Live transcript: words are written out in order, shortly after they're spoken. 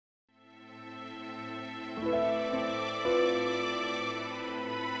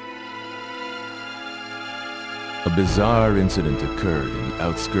A bizarre incident occurred in the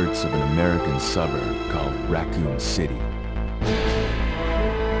outskirts of an American suburb called Raccoon City.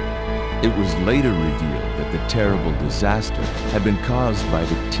 It was later revealed that the terrible disaster had been caused by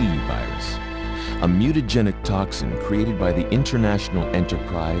the T virus, a mutagenic toxin created by the international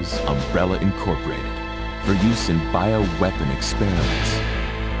enterprise Umbrella Incorporated for use in bioweapon experiments.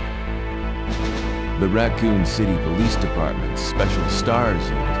 The Raccoon City Police Department's Special Stars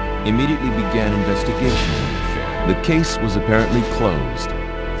Unit immediately began investigation in the affair. The case was apparently closed,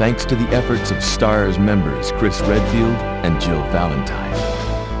 thanks to the efforts of STARS members Chris Redfield and Jill Valentine.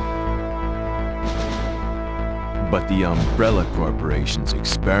 But the Umbrella Corporation's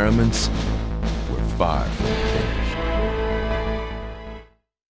experiments were far from finished.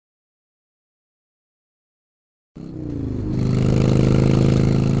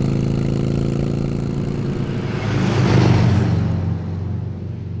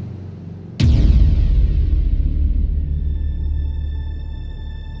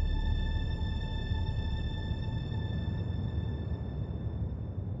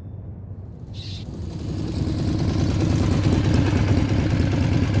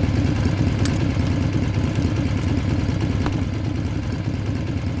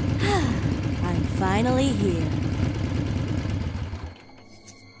 Finally here.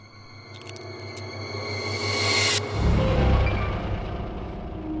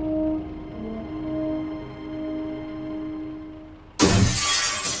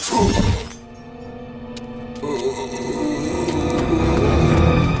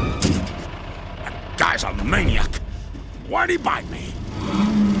 That guy's a maniac. Why'd he bite me?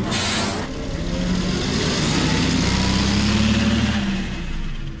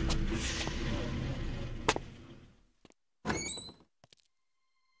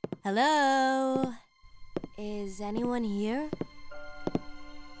 Hello? Is anyone here?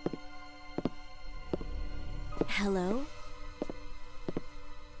 Hello?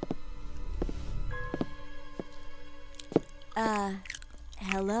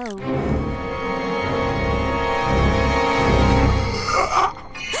 Hello?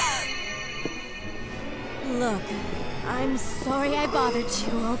 Look, I'm sorry I bothered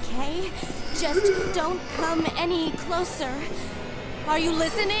you, okay? Just don't come any closer. Are you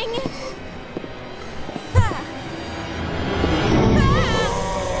listening?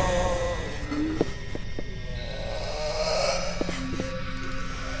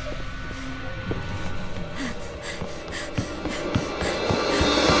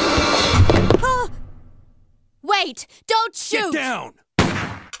 Wait! Don't shoot! Get down!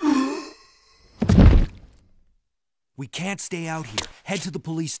 We can't stay out here. Head to the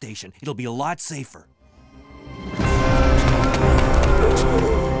police station. It'll be a lot safer.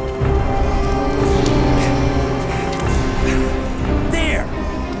 There!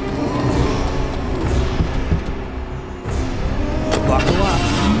 Buckle up.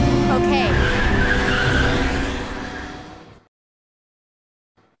 Okay.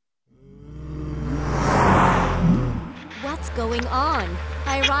 What's going on?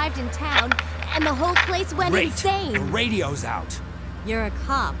 I arrived in town, and the whole place went insane. The radio's out. You're a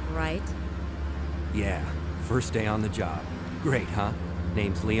cop, right? Yeah, first day on the job. Great, huh?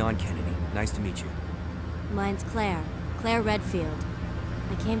 Name's Leon Kennedy. Nice to meet you. Mine's Claire. Claire Redfield.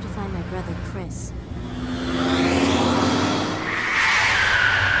 I came to find my brother, Chris.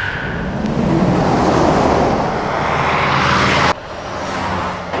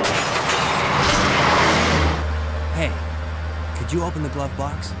 Hey, could you open the glove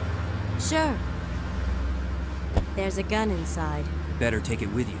box? Sure. There's a gun inside. Better take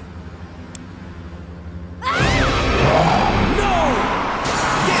it with you.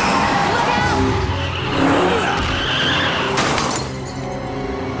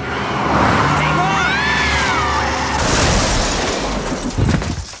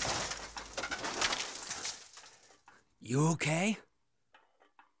 You okay?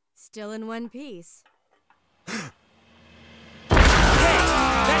 Still in one piece. Hey!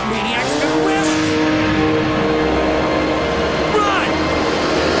 That maniac's gonna win us!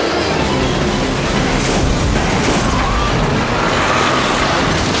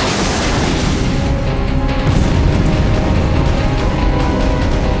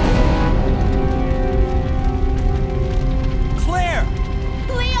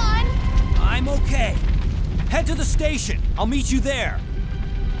 Head to the station. I'll meet you there.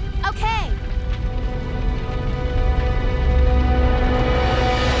 Okay.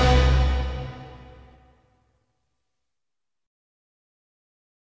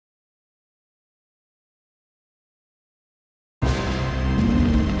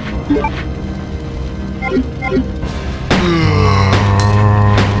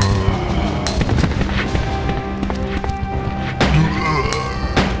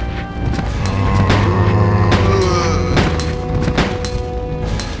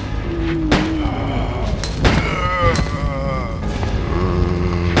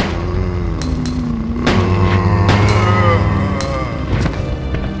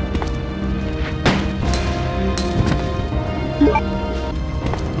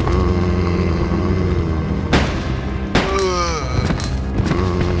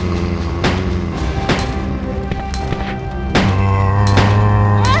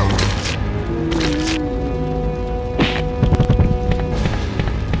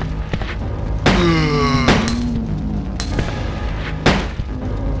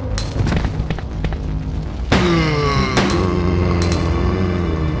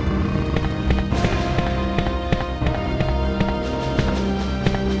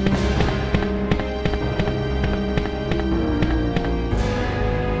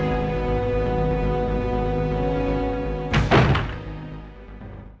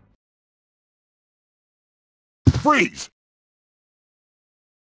 Freeze!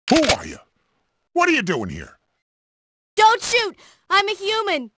 Who are you? What are you doing here? Don't shoot! I'm a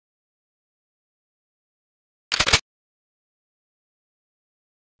human!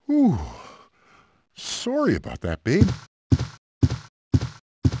 Ooh. Sorry about that, babe.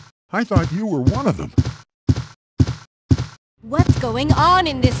 I thought you were one of them. What's going on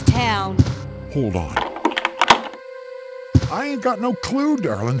in this town? Hold on. I ain't got no clue,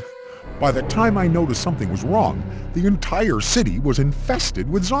 darling. By the time I noticed something was wrong, the entire city was infested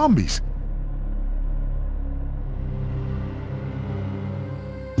with zombies.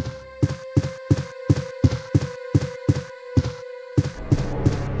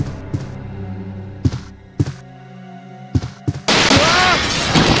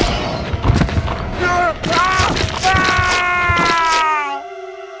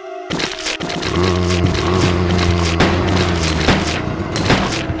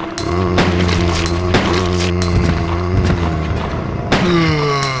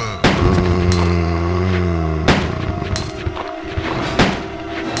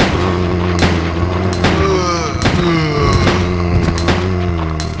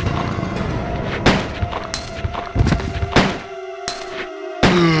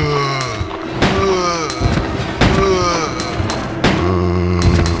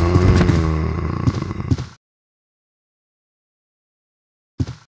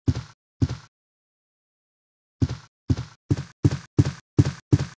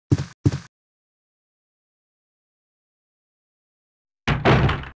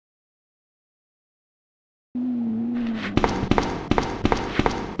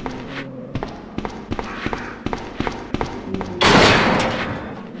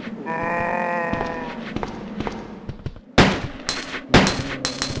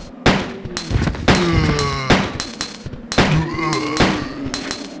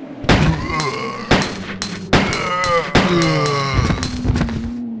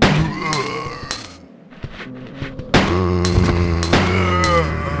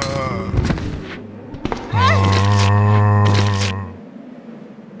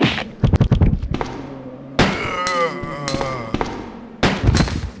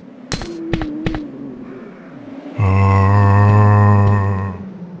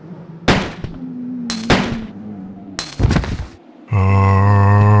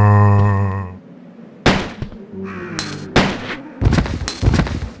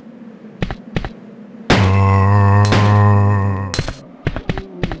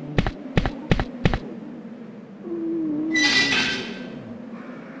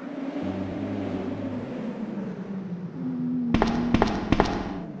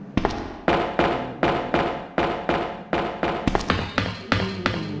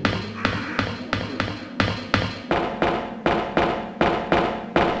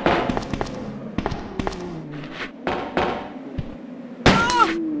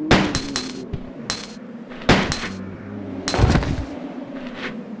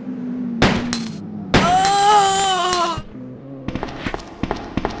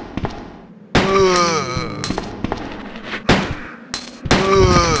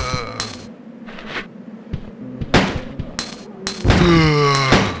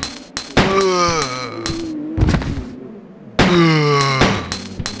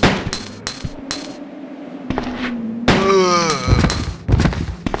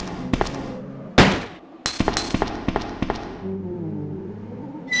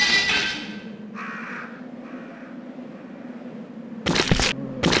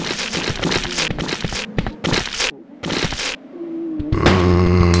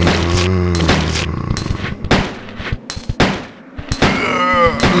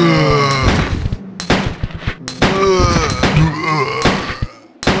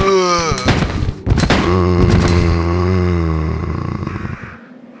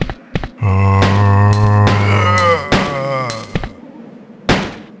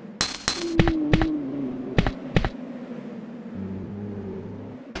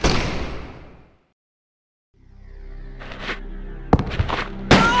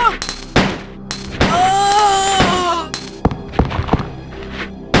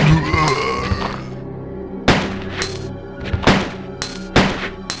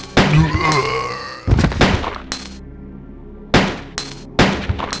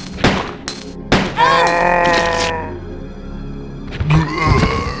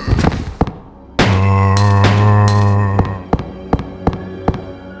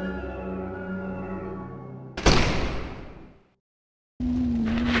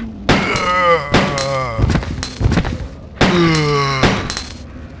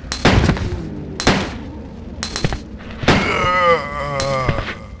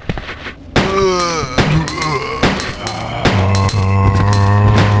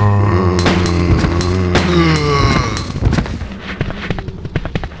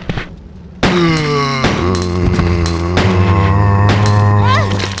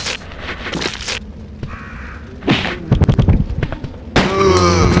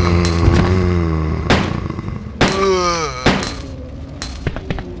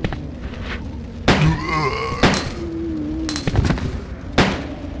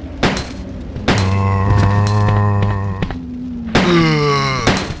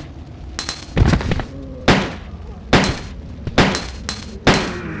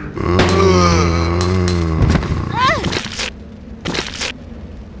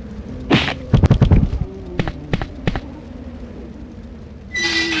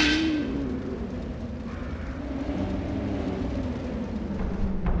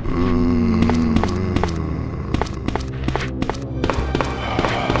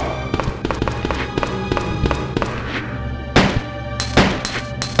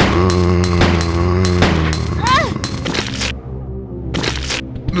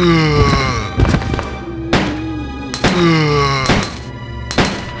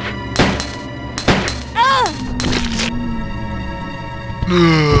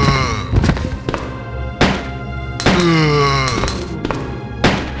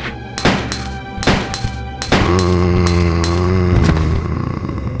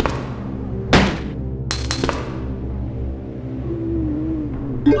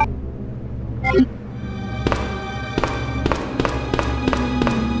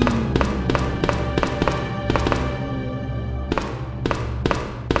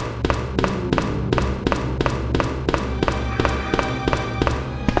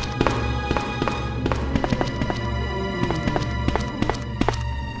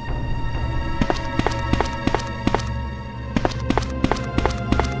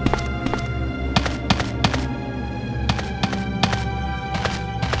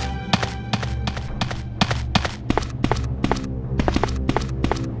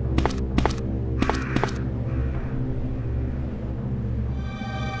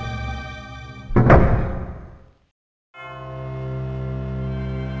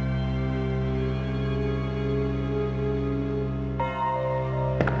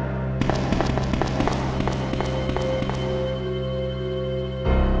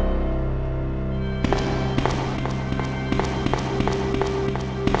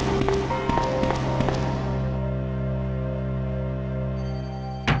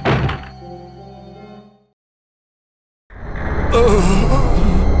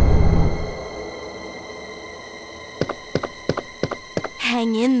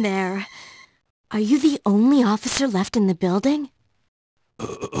 Hang in there. Are you the only officer left in the building?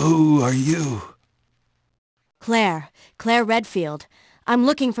 Who are you? Claire Redfield. I'm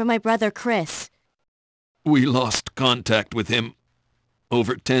looking for my brother Chris. We lost contact with him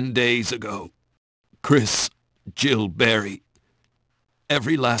over 10 days ago. Chris, Jill, Barry.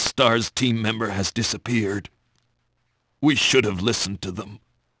 Every last STARS team member has disappeared. We should have listened to them.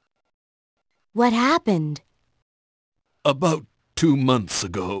 What happened? About 2 months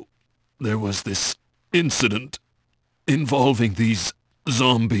ago, there was this incident involving these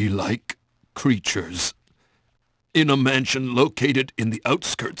zombie-like creatures in a mansion located in the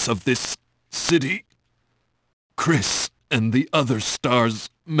outskirts of this city. Chris and the other STARS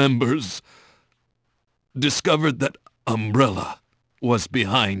members discovered that Umbrella was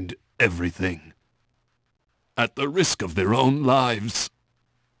behind everything, at the risk of their own lives.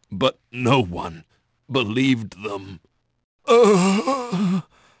 But no one believed them.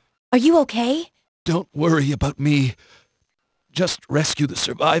 Are you okay? Don't worry about me. Just rescue the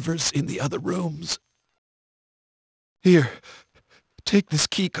survivors in the other rooms. Here, take this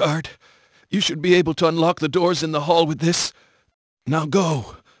key card. You should be able to unlock the doors in the hall with this. Now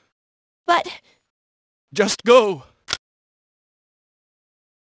go. But... Just go.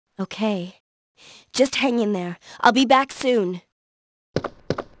 Okay. Just hang in there. I'll be back soon.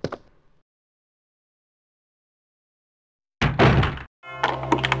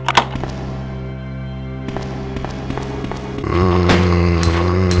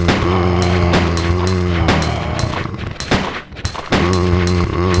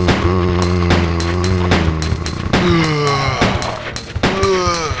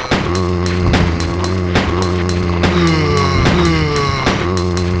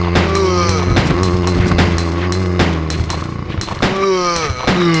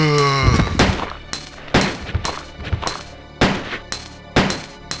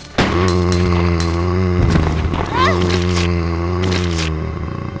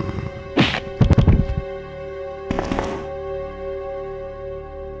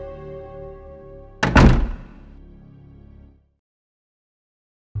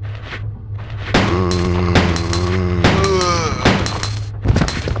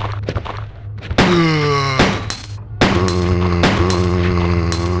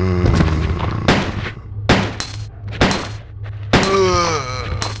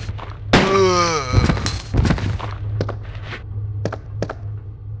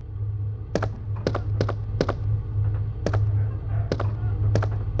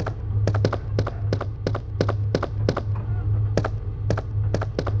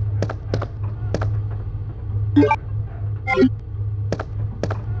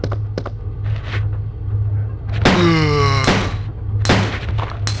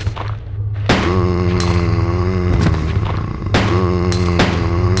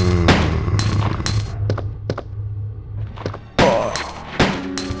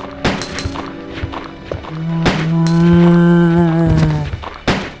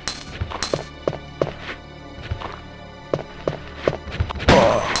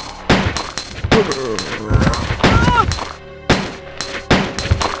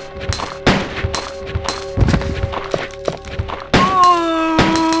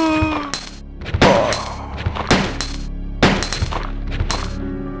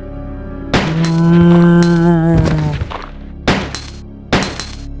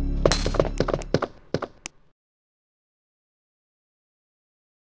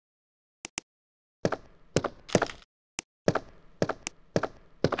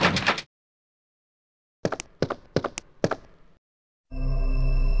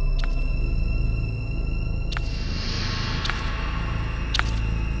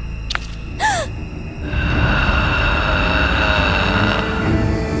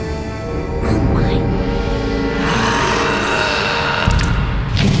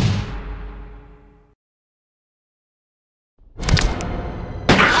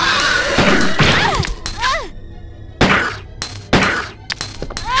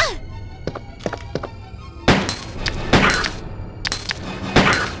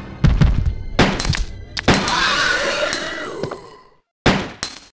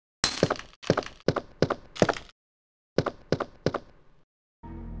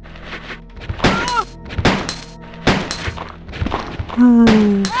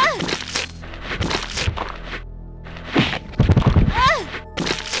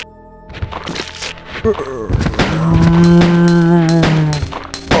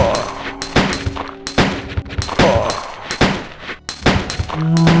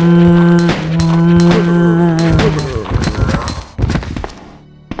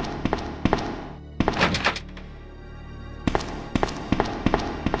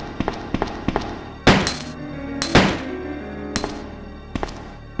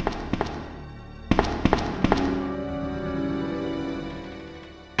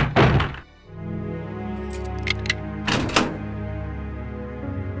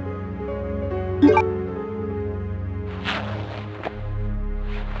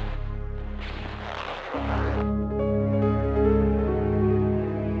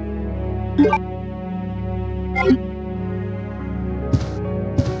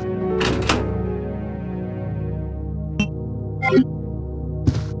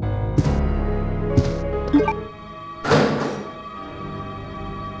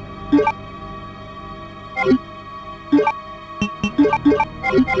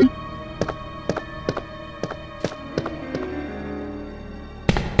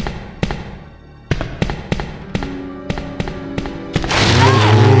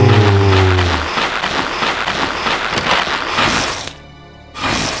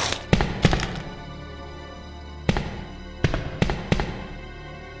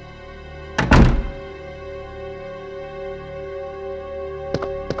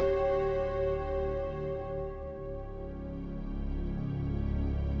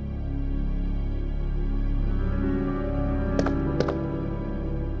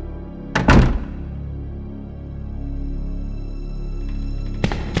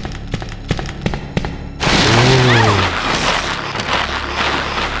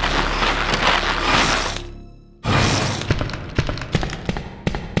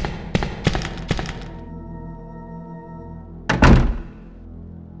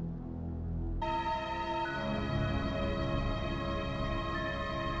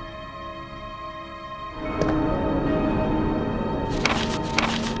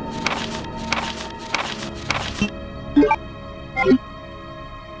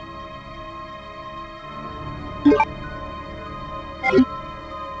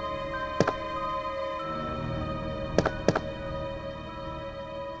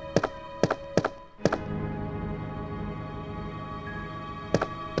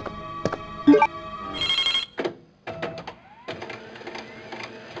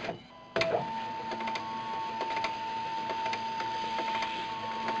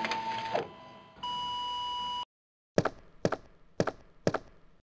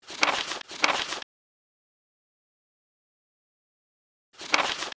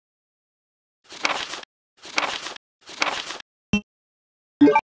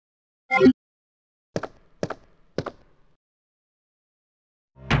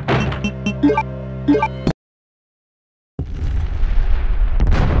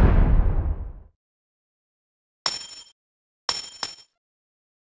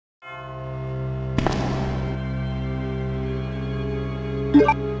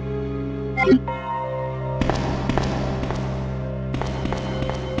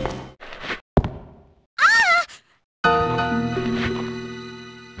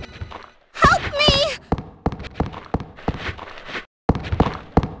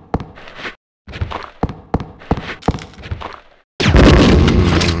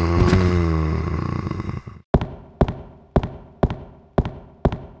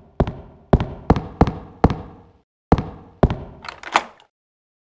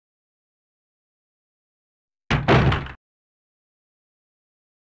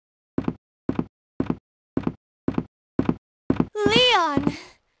 Leon!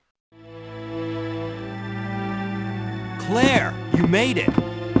 Claire, you made it!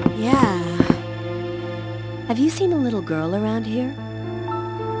 Yeah. Have you seen a little girl around here?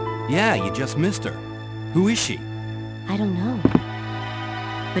 Yeah, you just missed her. Who is she? I don't know.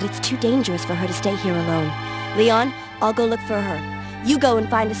 But it's too dangerous for her to stay here alone. Leon, I'll go look for her. You go and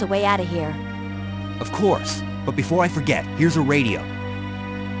find us a way out of here. Of course. But before I forget, here's a radio.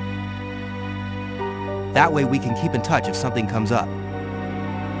 That way we can keep in touch if something comes up.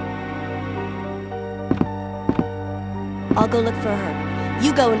 I'll go look for her.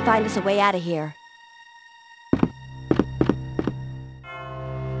 You go and find us a way out of here.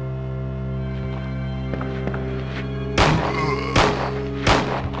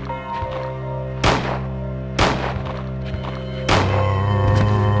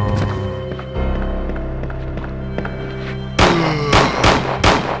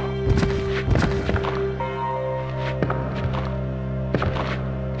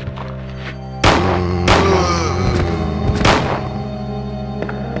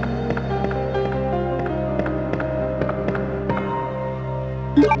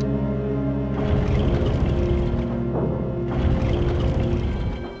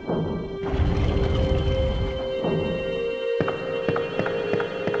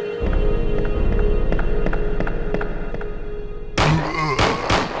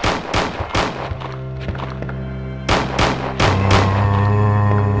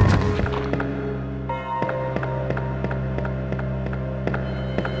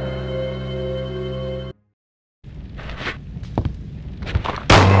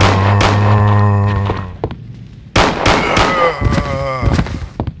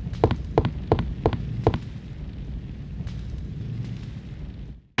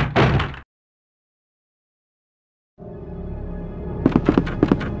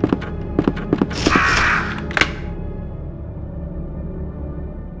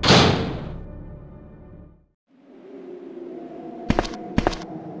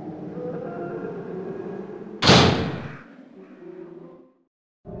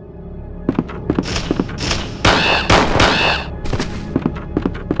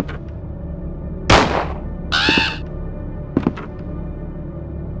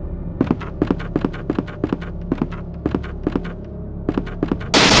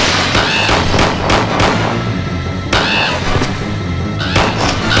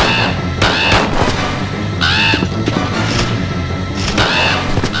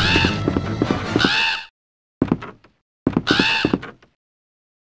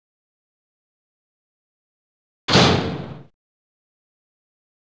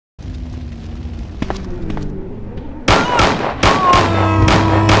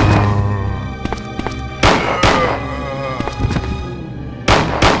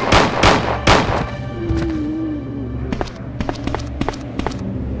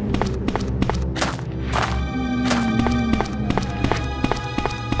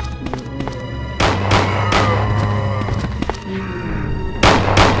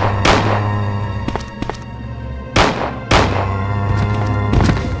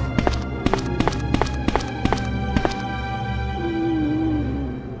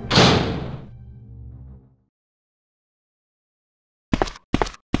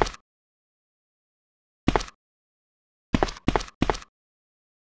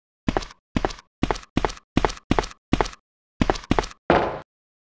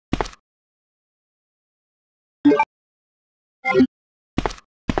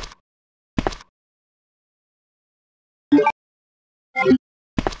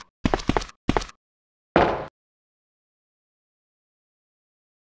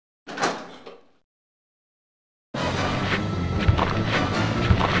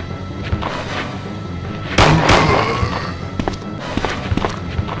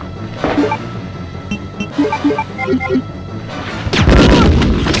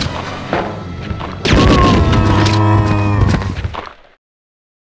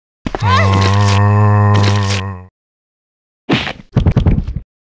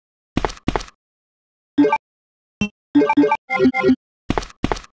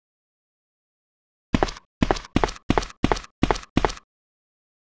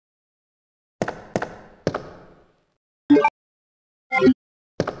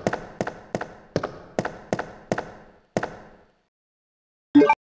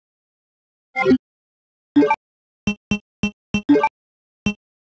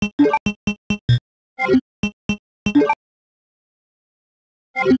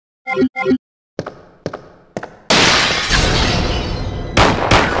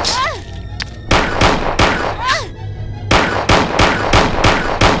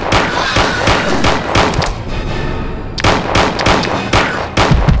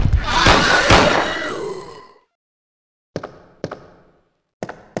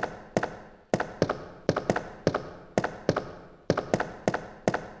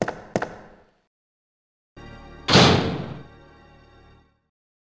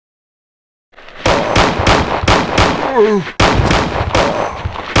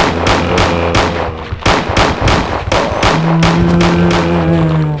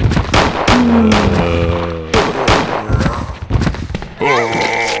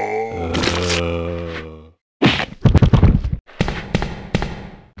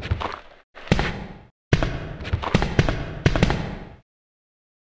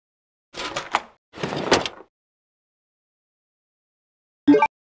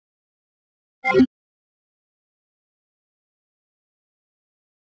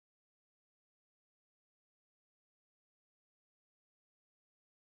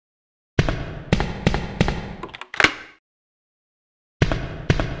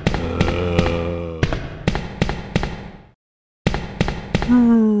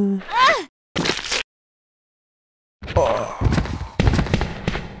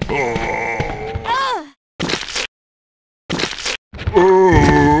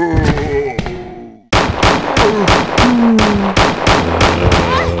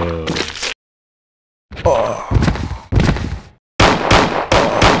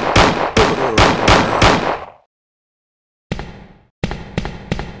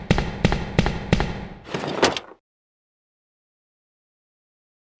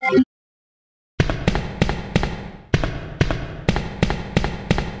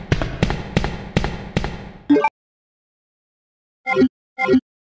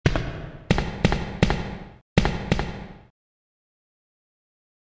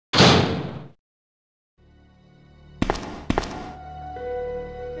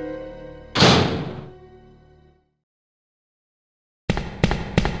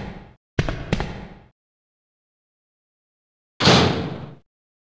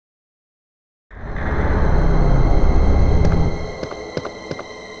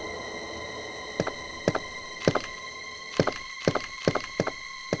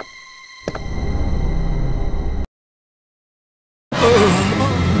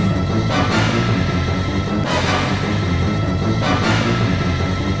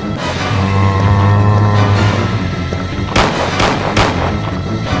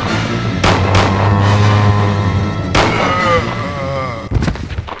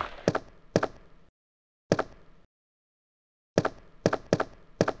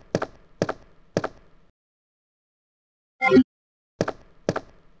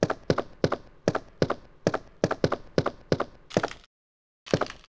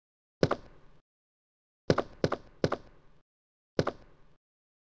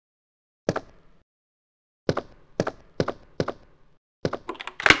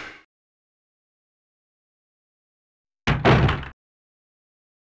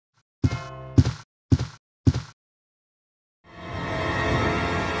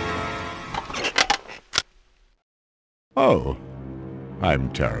 Oh,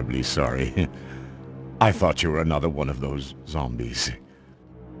 I'm terribly sorry. I thought you were another one of those zombies.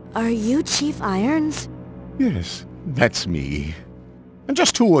 Are you Chief Irons? Yes, that's me. And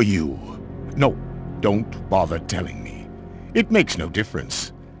just who are you? No, don't bother telling me. It makes no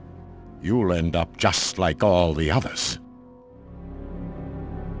difference. You'll end up just like all the others.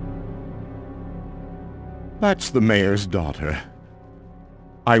 That's the mayor's daughter.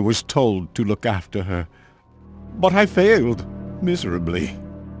 I was told to look after her, but I failed miserably.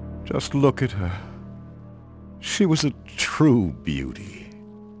 Just look at her. She was a true beauty.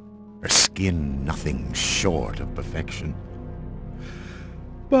 Her skin nothing short of perfection.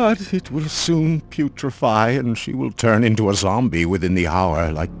 But it will soon putrefy, and she will turn into a zombie within the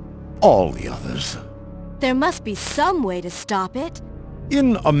hour, like all the others. There must be some way to stop it.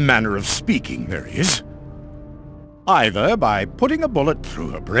 In a manner of speaking, there is. Either by putting a bullet through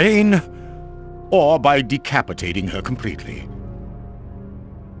her brain, or by decapitating her completely.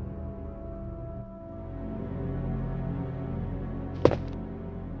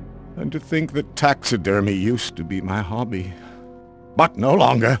 And to think that taxidermy used to be my hobby. But no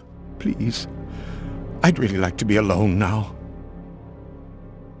longer. Please. I'd really like to be alone now.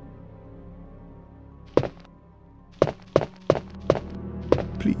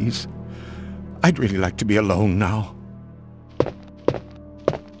 Please. I'd really like to be alone now.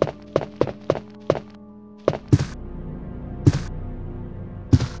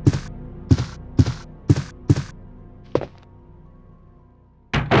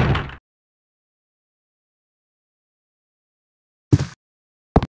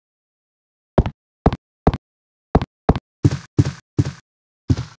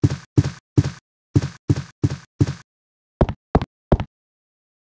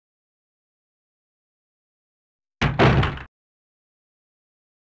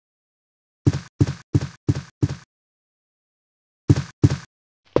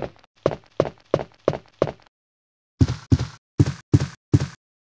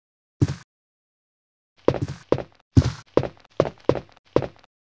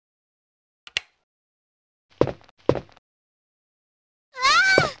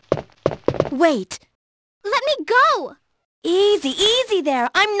 Wait! Let me go! Easy, easy there!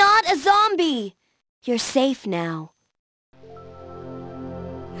 I'm not a zombie! You're safe now.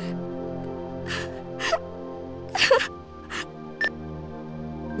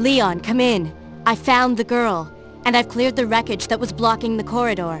 Leon, come in. I found the girl, and I've cleared the wreckage that was blocking the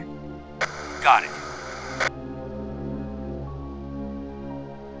corridor. Got it.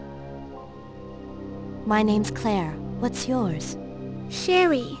 My name's Claire. What's yours?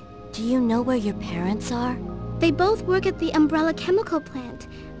 Sherry. Do you know where your parents are? They both work at the Umbrella Chemical Plant,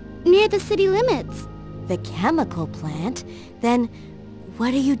 near the city limits. The chemical plant? Then,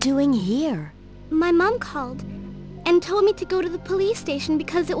 what are you doing here? My mom called and told me to go to the police station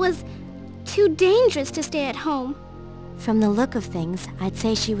because it was too dangerous to stay at home. From the look of things, I'd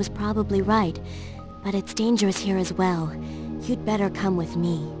say she was probably right. But it's dangerous here as well. You'd better come with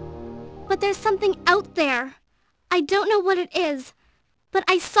me. But there's something out there. I don't know what it is, but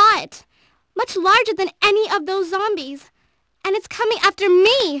I saw it. Much larger than any of those zombies. And it's coming after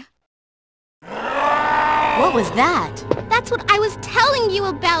me! What was that? That's what I was telling you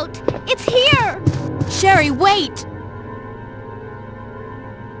about! It's here! Sherry, wait!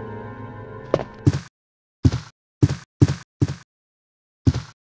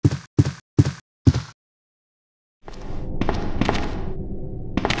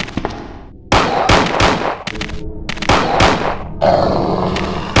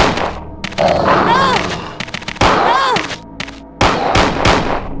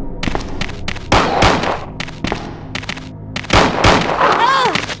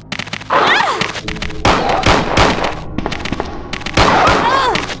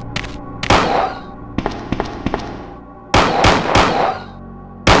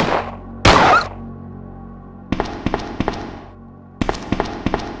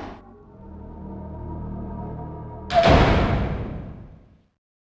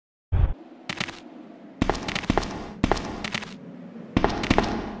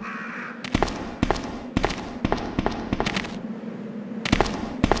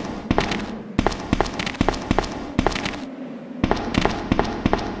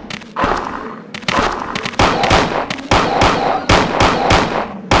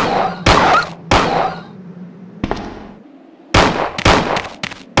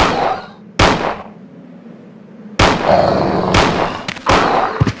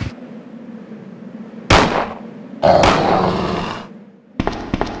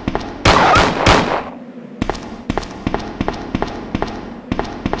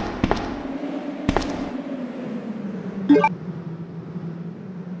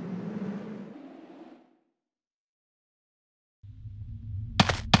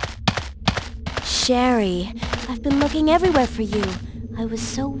 Sherry, I've been looking everywhere for you. I was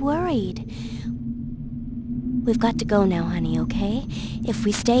so worried. We've got to go now, honey, okay? If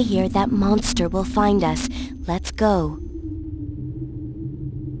we stay here, that monster will find us. Let's go.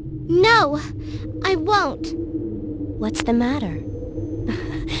 No, I won't. What's the matter?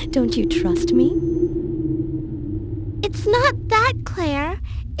 Don't you trust me? It's not that, Claire.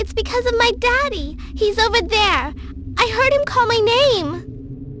 It's because of my daddy. He's over there. I heard him call my name.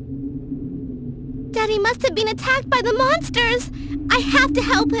 Daddy must have been attacked by the monsters. I have to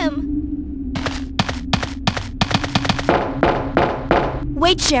help him.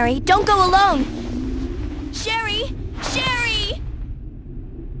 Wait, Sherry. Don't go alone. Sherry! Sherry!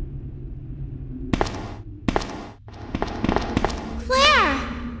 Claire!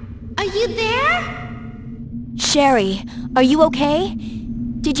 Are you there? Sherry, are you okay?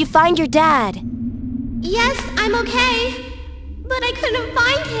 Did you find your dad? Yes, I'm okay. But I couldn't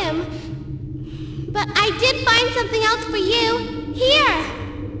find him. But I did find something else for you. Here!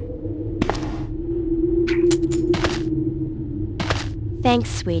 Thanks,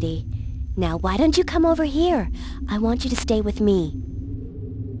 sweetie. Now, why don't you come over here? I want you to stay with me.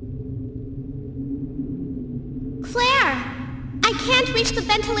 Claire! I can't reach the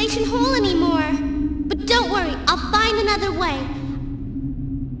ventilation hole anymore. But don't worry, I'll find another way.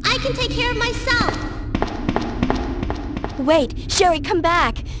 I can take care of myself. Wait, Sherry, come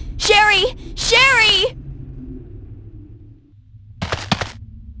back! Sherry! Sherry!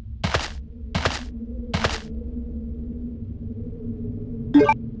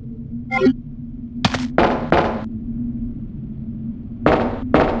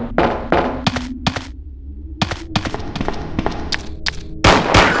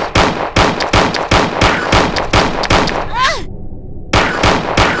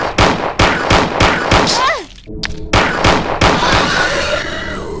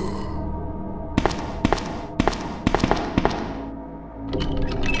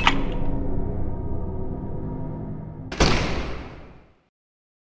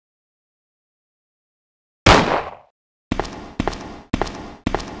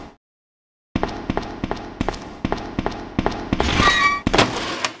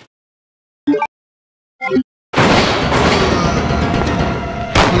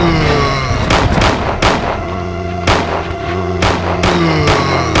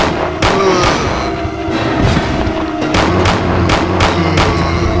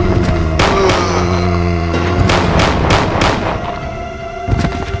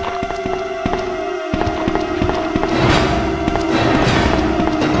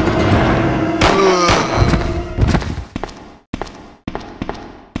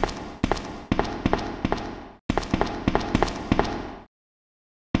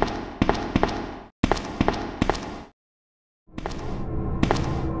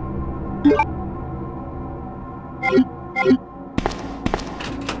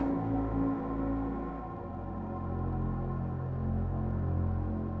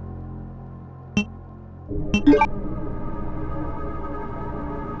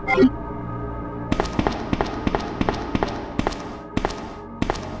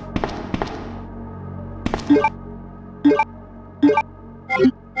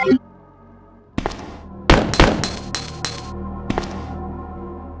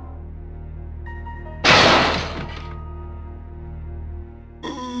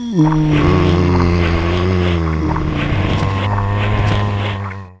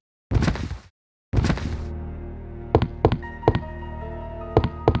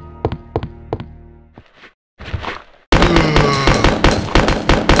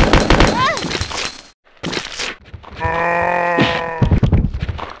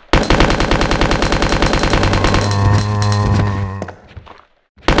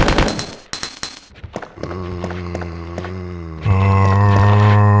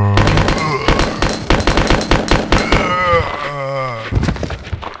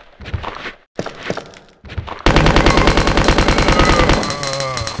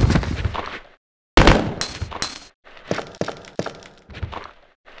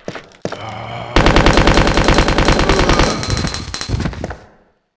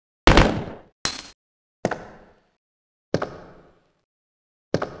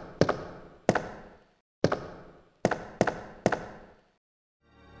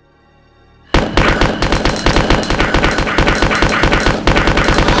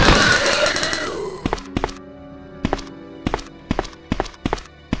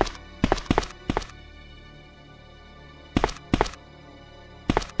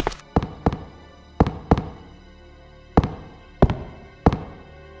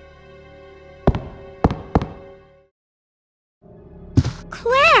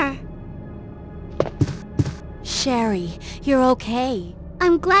 Claire! Sherry, you're okay.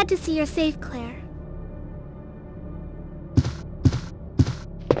 I'm glad to see you're safe, Claire.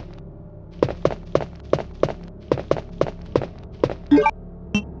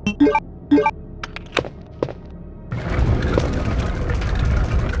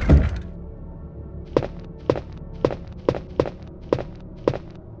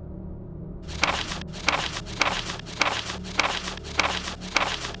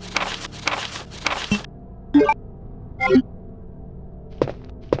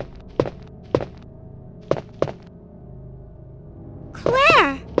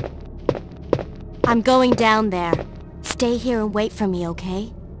 Claire! I'm going down there. Stay here and wait for me,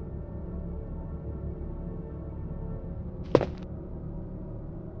 okay?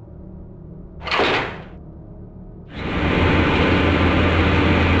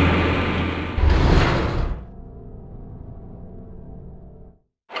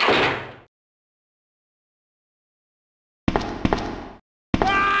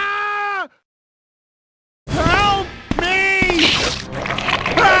 Help me!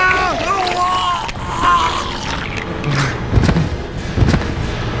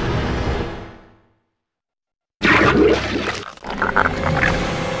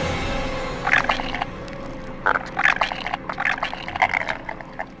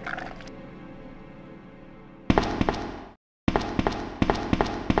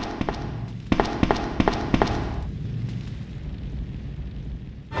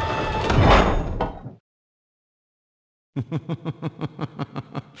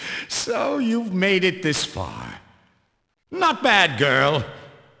 So you've made it this far. Not bad, girl.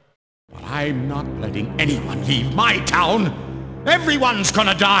 But I'm not letting anyone leave my town. Everyone's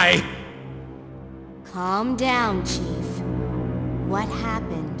gonna die. Calm down, Chief. What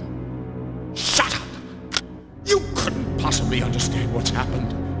happened? Shut up! You couldn't possibly understand what's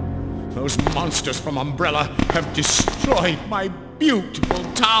happened. Those monsters from Umbrella have destroyed my beautiful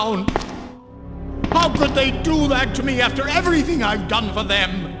town. How could they do that to me after everything I've done for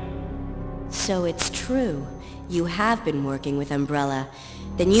them? So it's true. You have been working with Umbrella.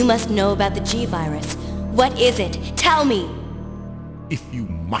 Then you must know about the G-Virus. What is it? Tell me! If you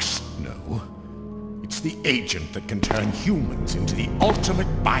must know, it's the agent that can turn humans into the ultimate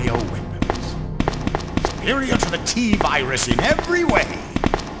bioweapons. Superior to the T-Virus in every way.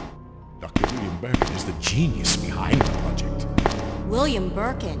 Dr. William Birkin is the genius behind the project. William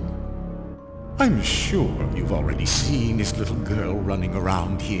Birkin. I'm sure you've already seen his little girl running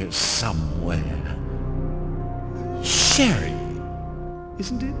around here somewhere. Sherry,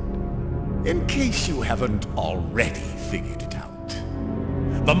 isn't it? In case you haven't already figured it out.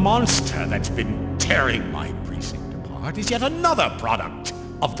 The monster that's been tearing my precinct apart is yet another product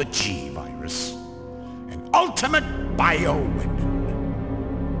of the G-Virus. An ultimate bioweapon.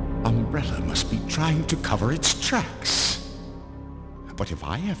 Umbrella must be trying to cover its tracks. But if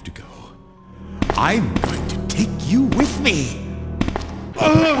I have to go, I'm going to take you with me.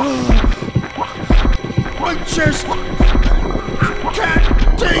 punches!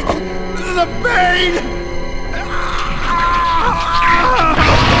 Can't take the pain!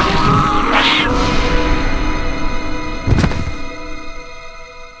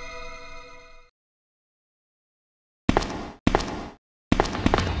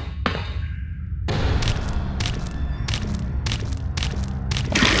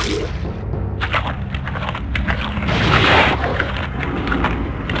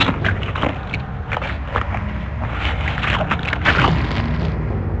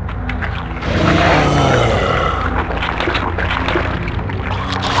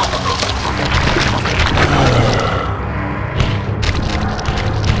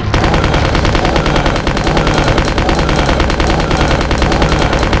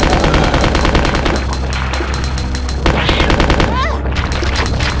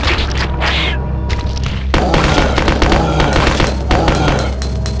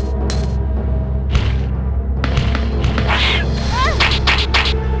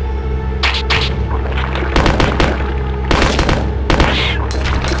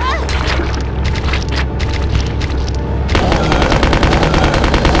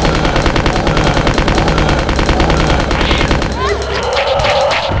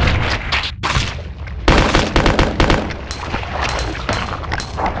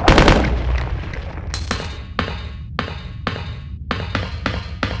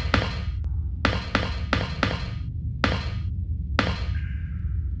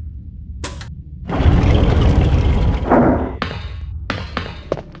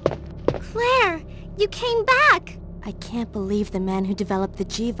 You came back! I can't believe the man who developed the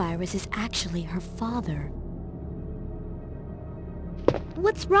G virus is actually her father.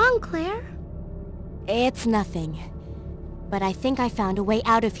 What's wrong, Claire? It's nothing. But I think I found a way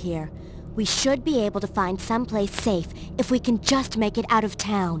out of here. We should be able to find someplace safe if we can just make it out of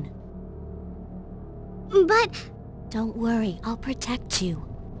town. But... Don't worry, I'll protect you.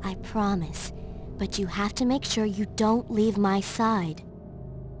 I promise. But you have to make sure you don't leave my side.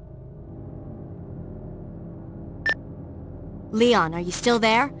 Leon, are you still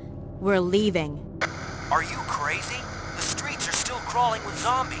there? We're leaving. Are you crazy? The streets are still crawling with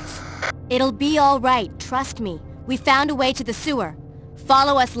zombies. It'll be all right, trust me. We found a way to the sewer.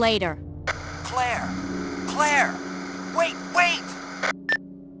 Follow us later. Claire! Claire! Wait, wait!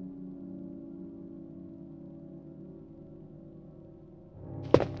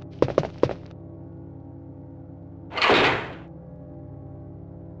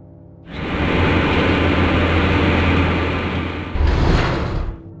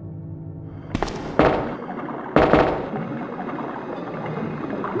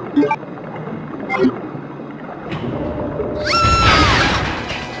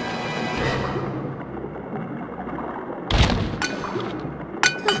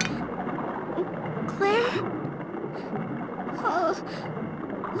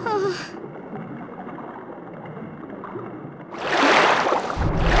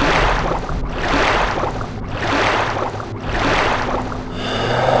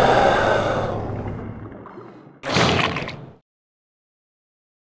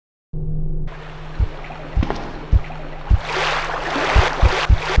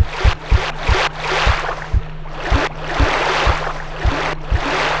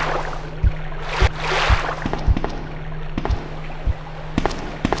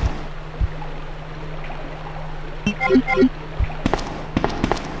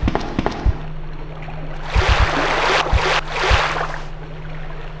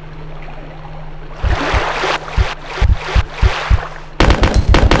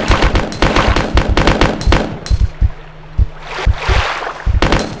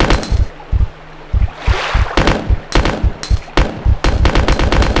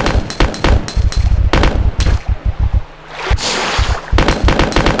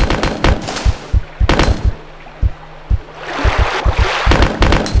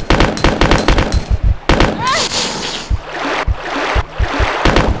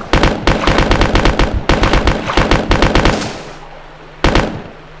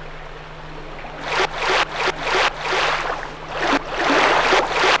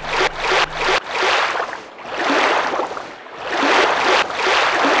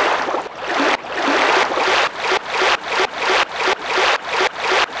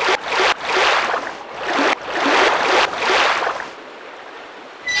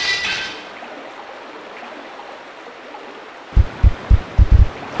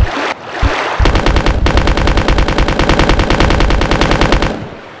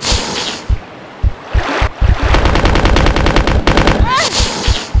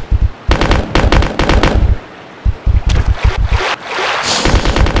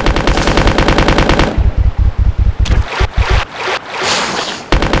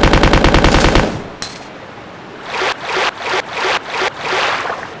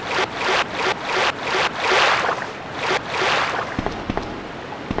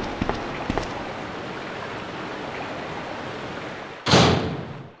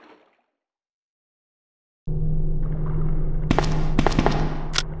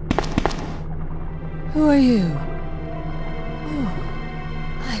 Who are you? Oh,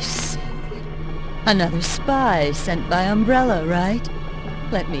 I see. Another spy sent by Umbrella, right?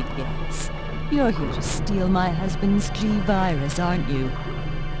 Let me guess. You're here to steal my husband's G-Virus, aren't you?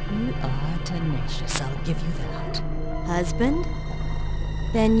 You are tenacious, I'll give you that. Husband?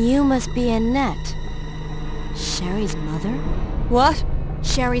 Then you must be Annette. Sherry's mother? What?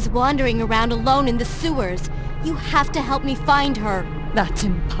 Sherry's wandering around alone in the sewers. You have to help me find her. That's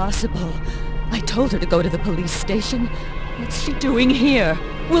impossible. I told her to go to the police station. What's she doing here?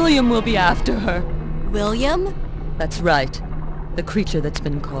 William will be after her. William? That's right. The creature that's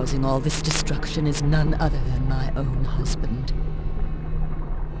been causing all this destruction is none other than my own husband.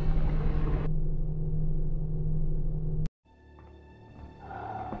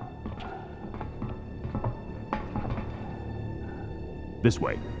 This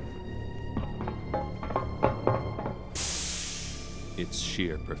way. It's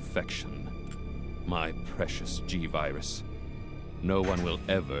sheer perfection. My precious G-Virus. No one will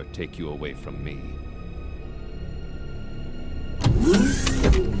ever take you away from me.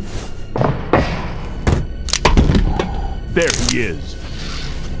 There he is.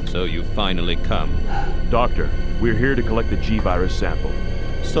 So you finally come. Doctor, we're here to collect the G-Virus sample.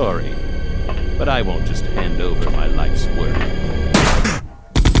 Sorry, but I won't just hand over my life's work.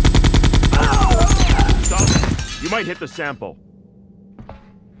 Stop! You might hit the sample.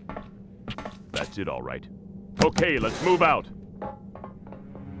 That's it, all right. Okay, let's move out.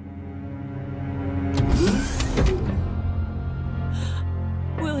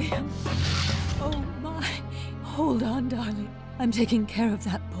 William. Oh my. Hold on, darling. I'm taking care of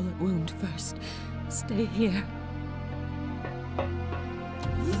that bullet wound first. Stay here.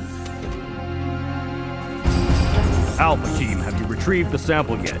 Alpha team, have you retrieved the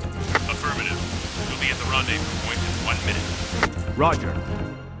sample yet? Affirmative. We'll be at the rendezvous point in 1 minute. Roger.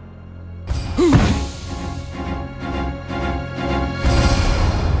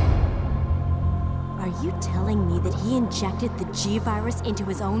 Are you telling me that he injected the G-Virus into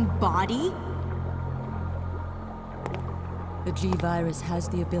his own body? The G-Virus has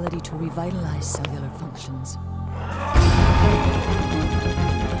the ability to revitalize cellular functions.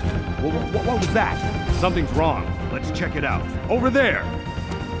 What was that? Something's wrong. Let's check it out. Over there!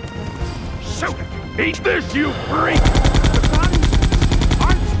 Shoot it! Eat this, you freak! The bodies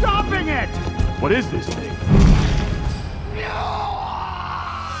aren't stopping it! What is this thing?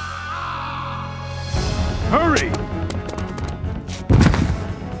 Hurry!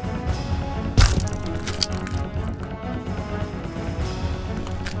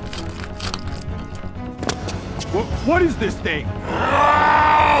 What is this thing?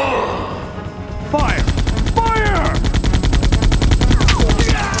 Fire! Fire!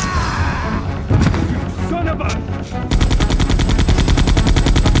 You son of a...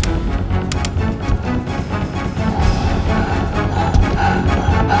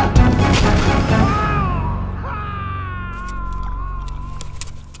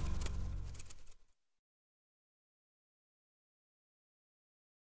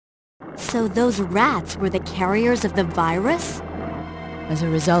 So those rats were the carriers of the virus? As a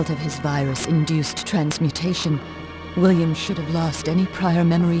result of his virus-induced transmutation, William should have lost any prior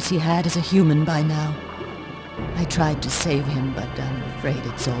memories he had as a human by now. I tried to save him, but I'm afraid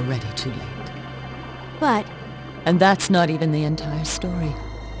it's already too late. But... And that's not even the entire story.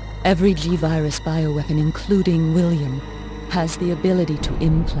 Every G-Virus bioweapon, including William, has the ability to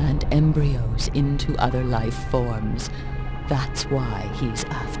implant embryos into other life forms. That's why he's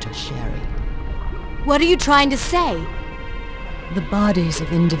after Sherry. What are you trying to say? The bodies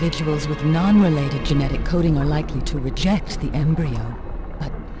of individuals with non-related genetic coding are likely to reject the embryo.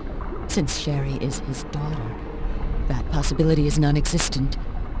 But since Sherry is his daughter, that possibility is non-existent.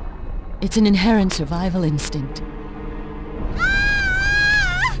 It's an inherent survival instinct.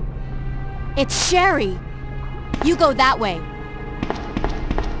 It's Sherry! You go that way.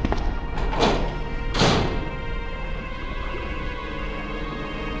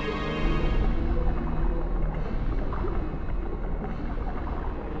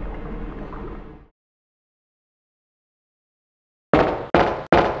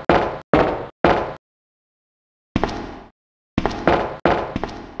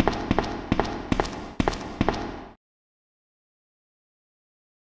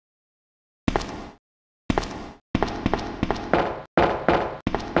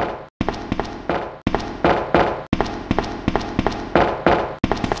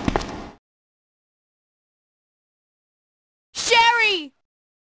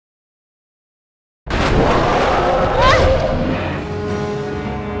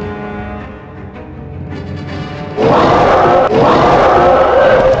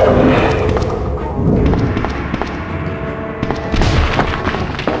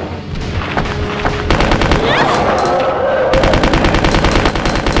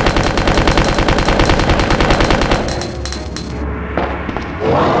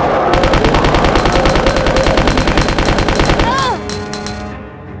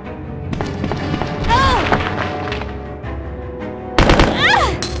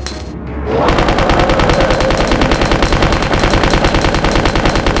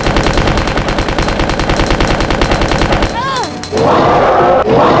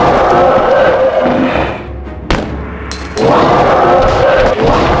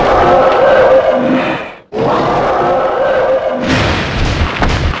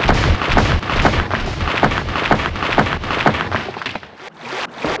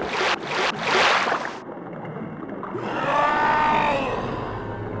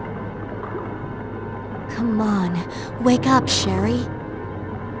 up, Sherry.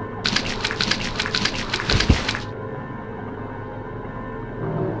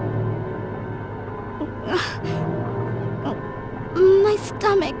 My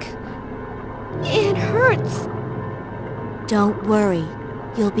stomach. It hurts. Don't worry.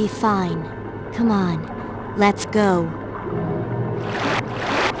 You'll be fine. Come on, let's go.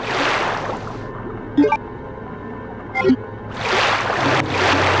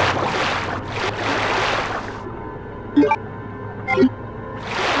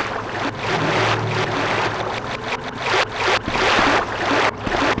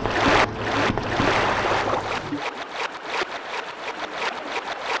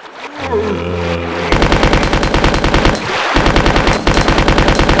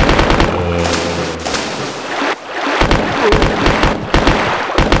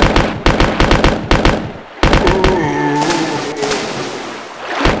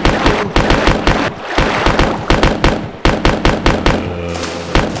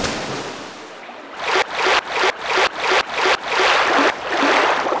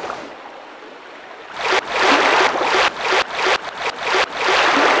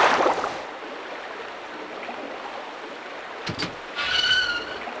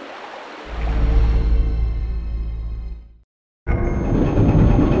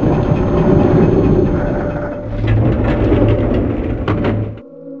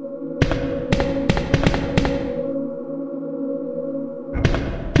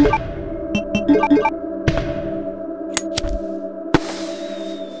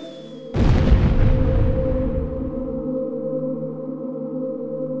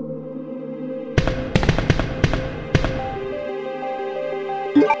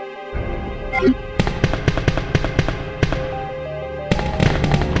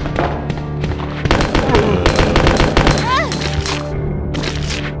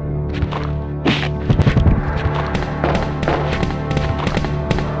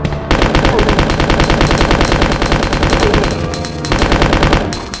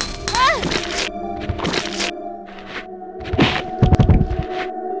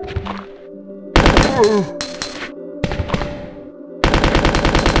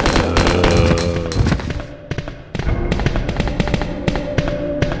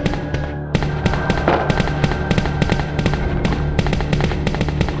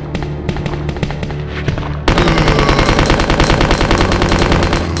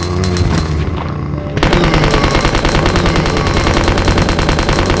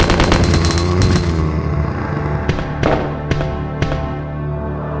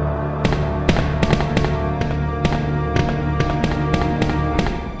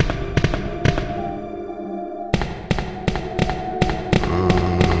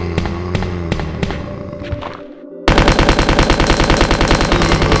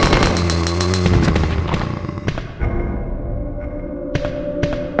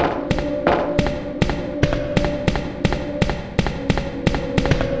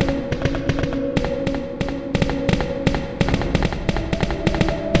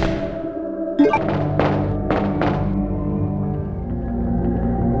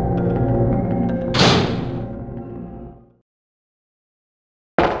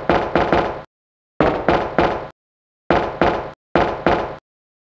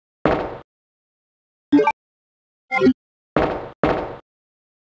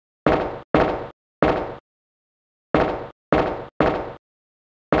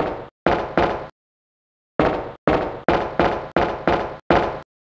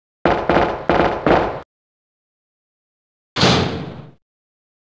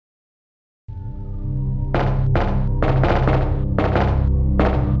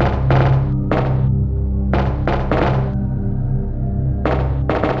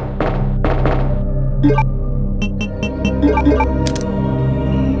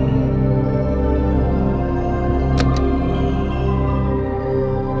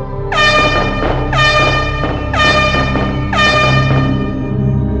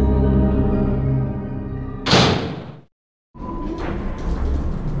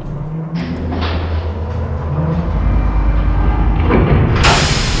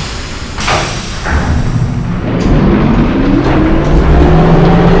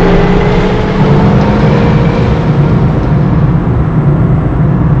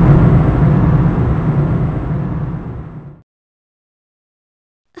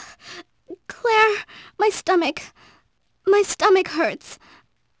 My stomach hurts.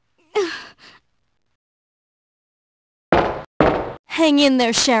 Hang in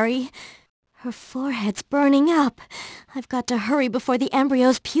there, Sherry. Her forehead's burning up. I've got to hurry before the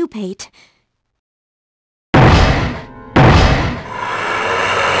embryos pupate.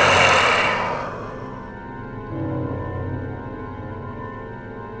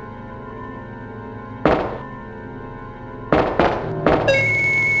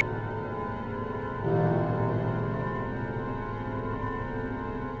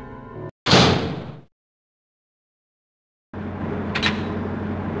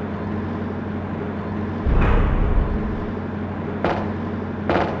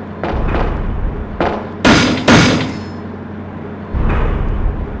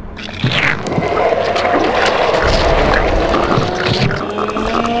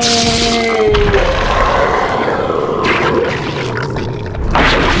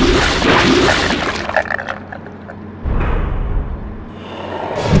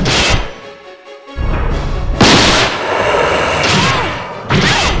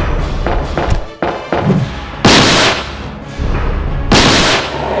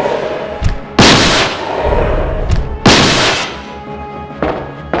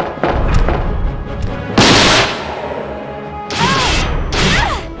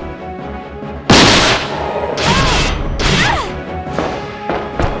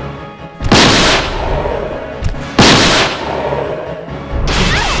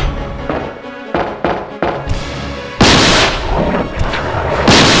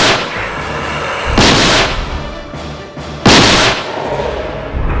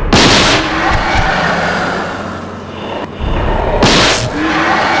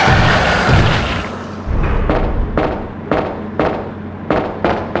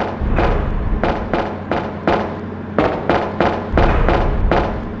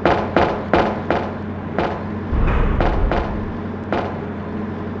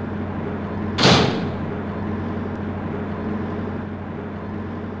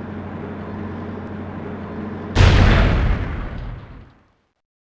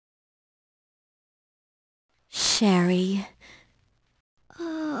 Sherry.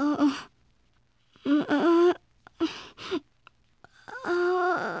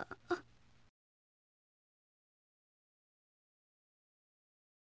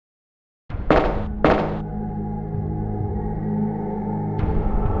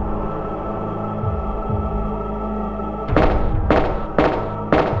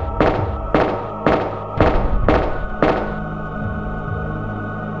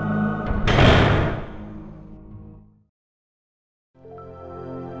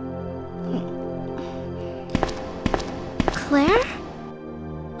 Claire?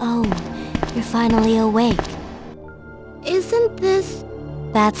 Oh, you're finally awake. Isn't this...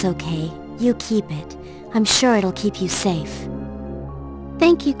 That's okay. You keep it. I'm sure it'll keep you safe.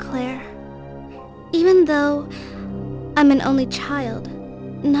 Thank you, Claire. Even though I'm an only child,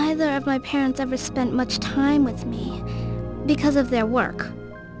 neither of my parents ever spent much time with me because of their work.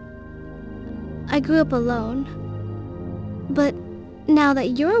 I grew up alone. But now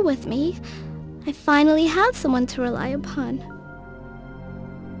that you're with me, I finally have someone to rely upon.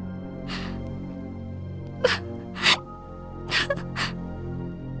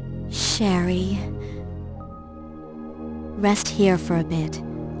 Sherry. Rest here for a bit.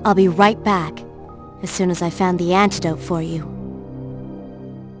 I'll be right back, as soon as I found the antidote for you.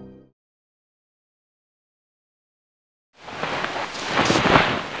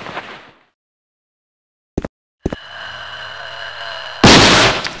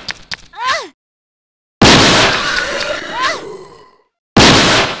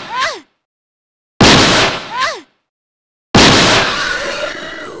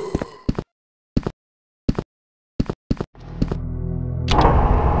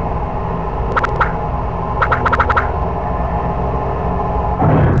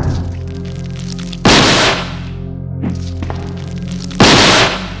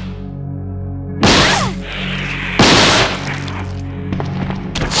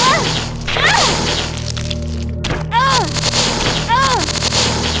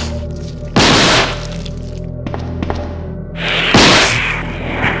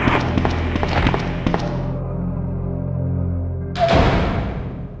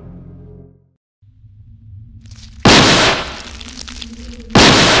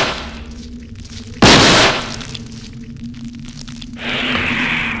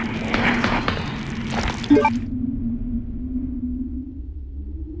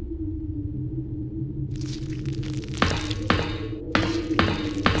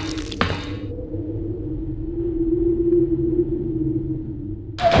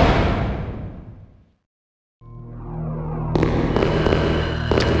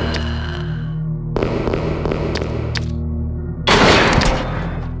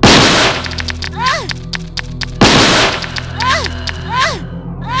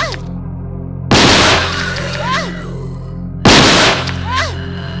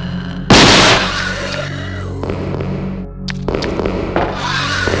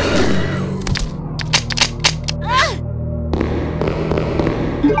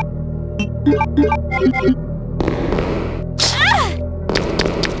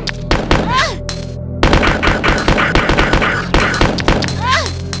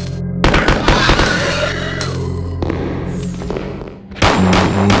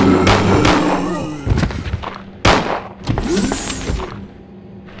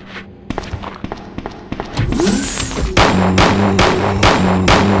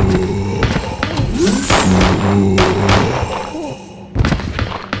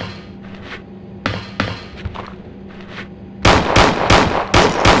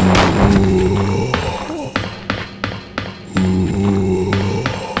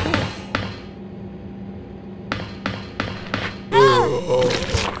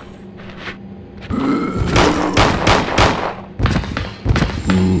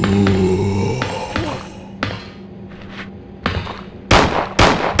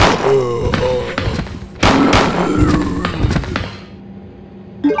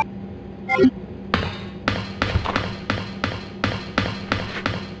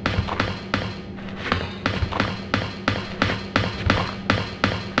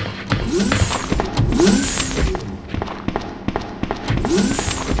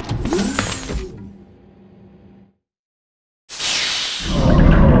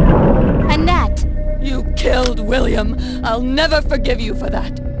 William, I'll never forgive you for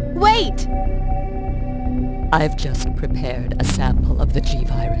that. Wait! I've just prepared a sample of the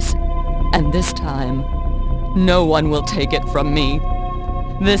G-virus. And this time, no one will take it from me.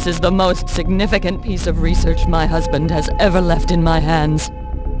 This is the most significant piece of research my husband has ever left in my hands.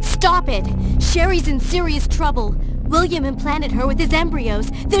 Stop it! Sherry's in serious trouble. William implanted her with his embryos.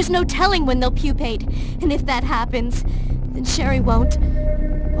 There's no telling when they'll pupate. And if that happens, then Sherry won't...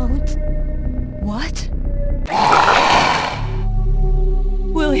 What?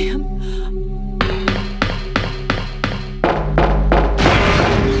 William...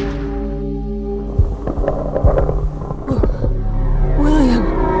 William,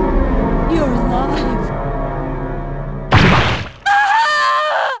 you're alive.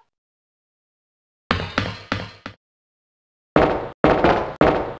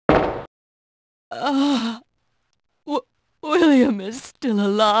 William is still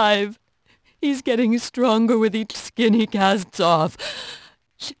alive. He's getting stronger with each skin he casts off.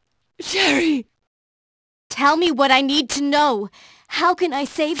 Sherry! Tell me what I need to know. How can I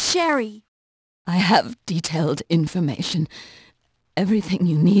save Sherry? I have detailed information. Everything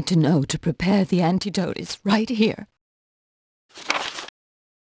you need to know to prepare the antidote is right here.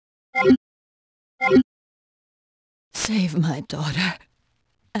 Save my daughter.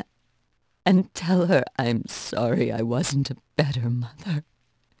 And tell her I'm sorry I wasn't a better mother.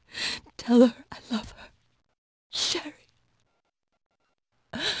 Tell her I love her. Sherry.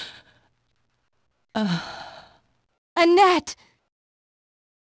 Annette!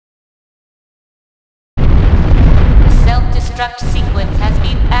 The self-destruct sequence has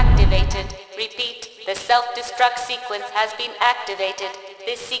been activated. Repeat, the self-destruct sequence has been activated.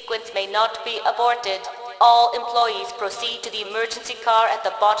 This sequence may not be aborted. All employees proceed to the emergency car at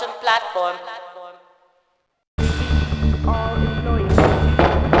the bottom platform. All employees.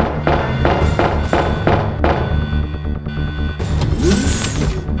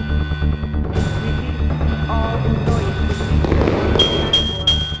 All employees.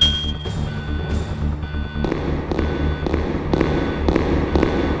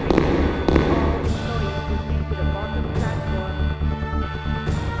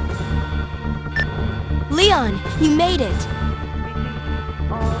 Leon, you made it!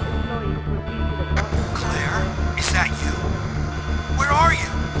 Claire, is that you? Where are you?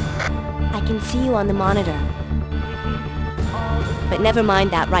 I can see you on the monitor. But never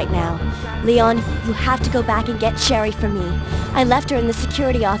mind that right now. Leon, you have to go back and get Sherry for me. I left her in the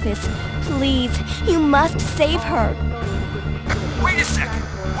security office. Please, you must save her. Wait a second!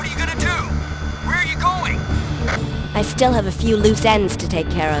 What are you gonna do? Where are you going? I still have a few loose ends to take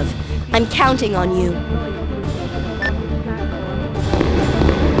care of. I'm counting on you.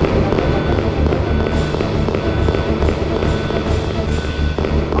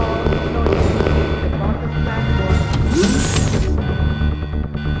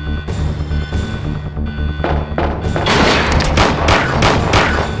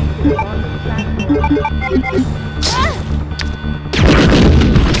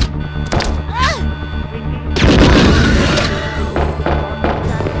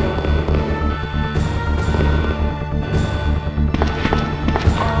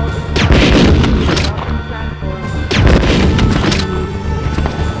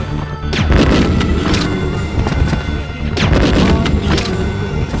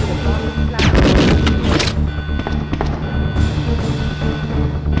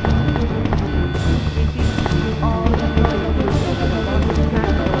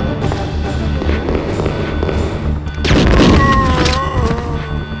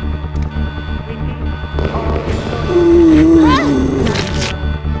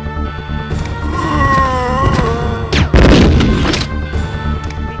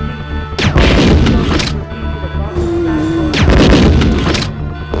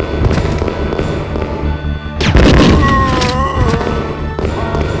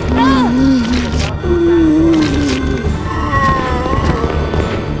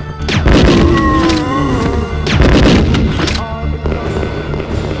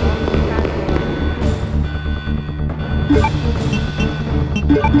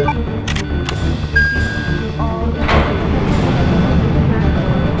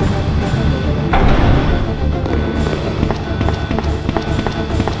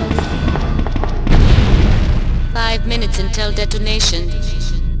 Until detonation.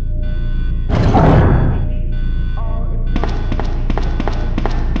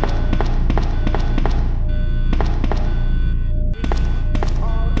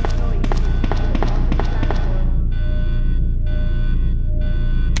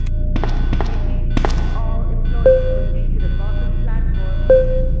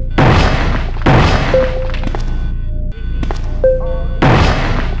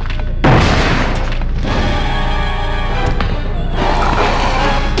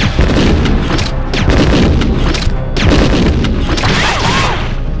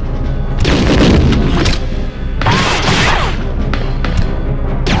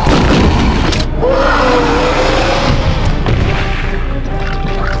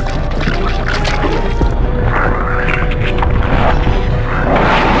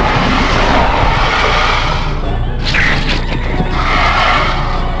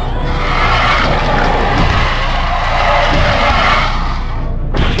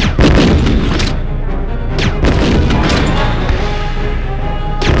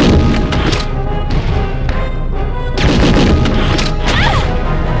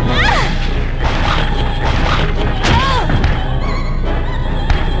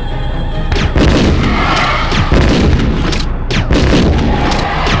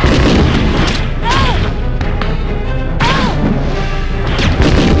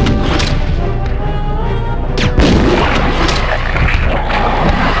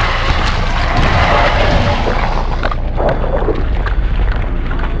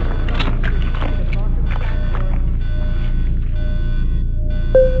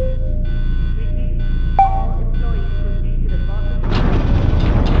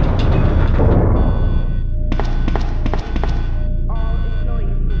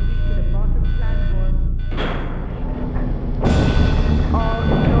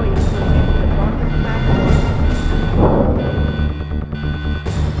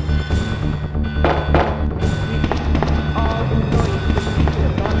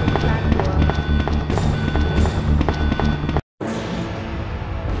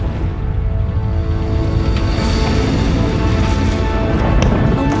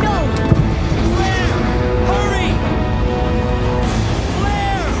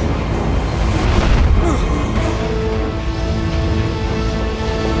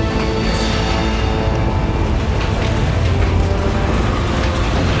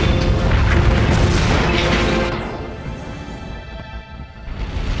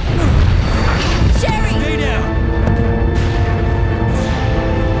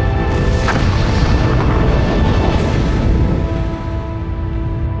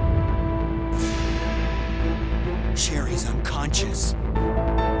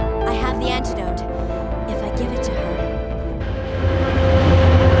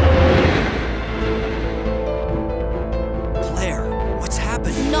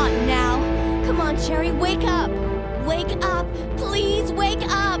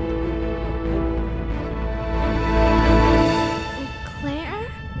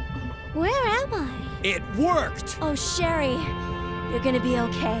 It worked! Oh, Sherry, you're gonna be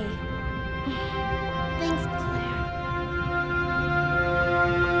okay. Thanks, Claire.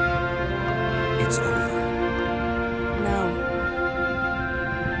 It's over. No.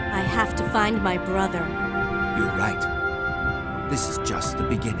 I have to find my brother. You're right. This is just the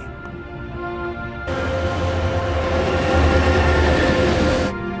beginning.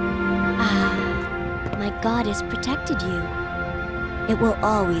 My God has protected you. It will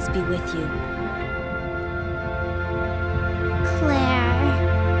always be with you.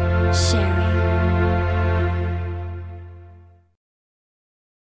 Claire. Sherry.